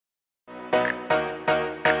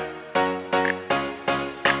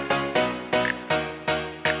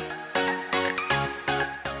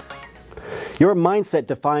Your mindset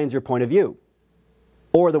defines your point of view,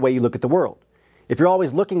 or the way you look at the world. If you're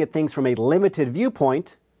always looking at things from a limited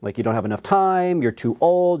viewpoint, like you don't have enough time, you're too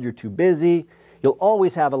old, you're too busy, you'll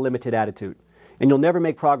always have a limited attitude, and you'll never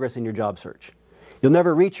make progress in your job search. You'll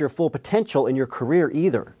never reach your full potential in your career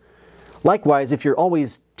either. Likewise, if you're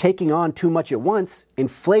always taking on too much at once,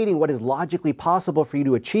 inflating what is logically possible for you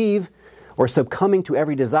to achieve, or succumbing to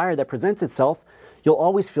every desire that presents itself, you'll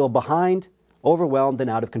always feel behind, overwhelmed, and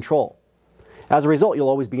out of control. As a result, you'll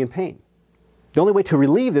always be in pain. The only way to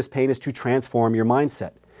relieve this pain is to transform your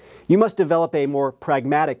mindset. You must develop a more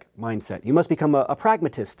pragmatic mindset. You must become a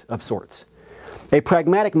pragmatist of sorts. A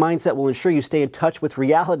pragmatic mindset will ensure you stay in touch with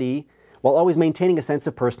reality while always maintaining a sense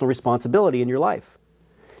of personal responsibility in your life.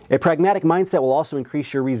 A pragmatic mindset will also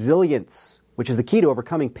increase your resilience, which is the key to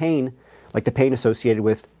overcoming pain, like the pain associated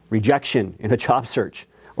with rejection in a job search,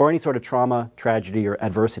 or any sort of trauma, tragedy, or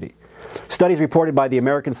adversity. Studies reported by the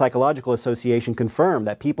American Psychological Association confirm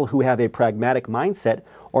that people who have a pragmatic mindset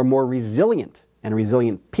are more resilient, and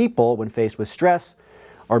resilient people, when faced with stress,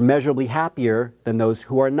 are measurably happier than those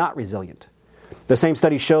who are not resilient. The same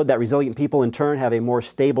study showed that resilient people in turn have a more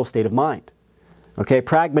stable state of mind. Okay,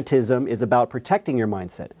 pragmatism is about protecting your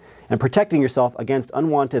mindset, and protecting yourself against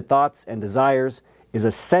unwanted thoughts and desires is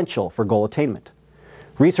essential for goal attainment.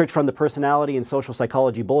 Research from the Personality and Social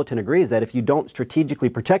Psychology Bulletin agrees that if you don't strategically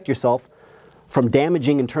protect yourself from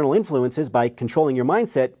damaging internal influences by controlling your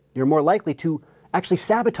mindset, you're more likely to actually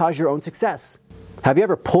sabotage your own success. Have you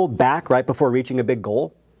ever pulled back right before reaching a big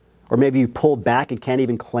goal? Or maybe you've pulled back and can't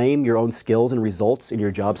even claim your own skills and results in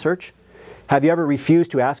your job search? Have you ever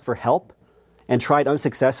refused to ask for help and tried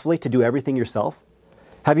unsuccessfully to do everything yourself?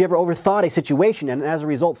 Have you ever overthought a situation and as a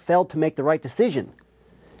result failed to make the right decision?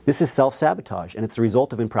 This is self-sabotage, and it's the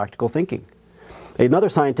result of impractical thinking. Another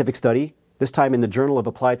scientific study, this time in the Journal of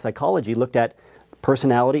Applied Psychology, looked at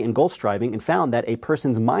personality and goal striving and found that a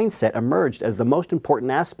person's mindset emerged as the most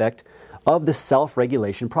important aspect of the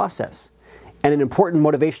self-regulation process, and an important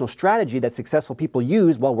motivational strategy that successful people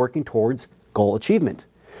use while working towards goal achievement.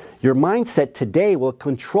 Your mindset today will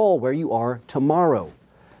control where you are tomorrow.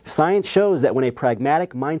 Science shows that when a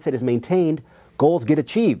pragmatic mindset is maintained, goals get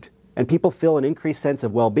achieved, and people feel an increased sense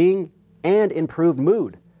of well-being and improved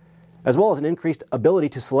mood, as well as an increased ability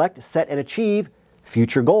to select, set, and achieve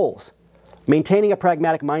future goals. Maintaining a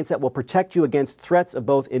pragmatic mindset will protect you against threats of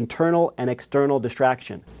both internal and external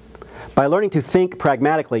distraction. By learning to think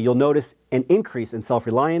pragmatically, you'll notice an increase in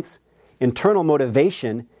self-reliance, internal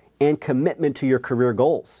motivation, and commitment to your career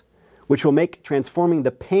goals, which will make transforming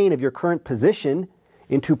the pain of your current position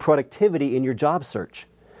into productivity in your job search.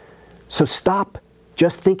 So stop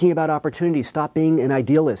just thinking about opportunities. Stop being an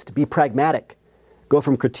idealist. Be pragmatic. Go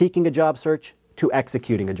from critiquing a job search to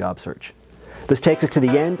executing a job search. This takes us to the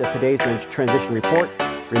end of today's transition report.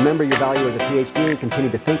 Remember your value as a PhD and continue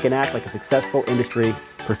to think and act like a successful industry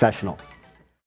professional.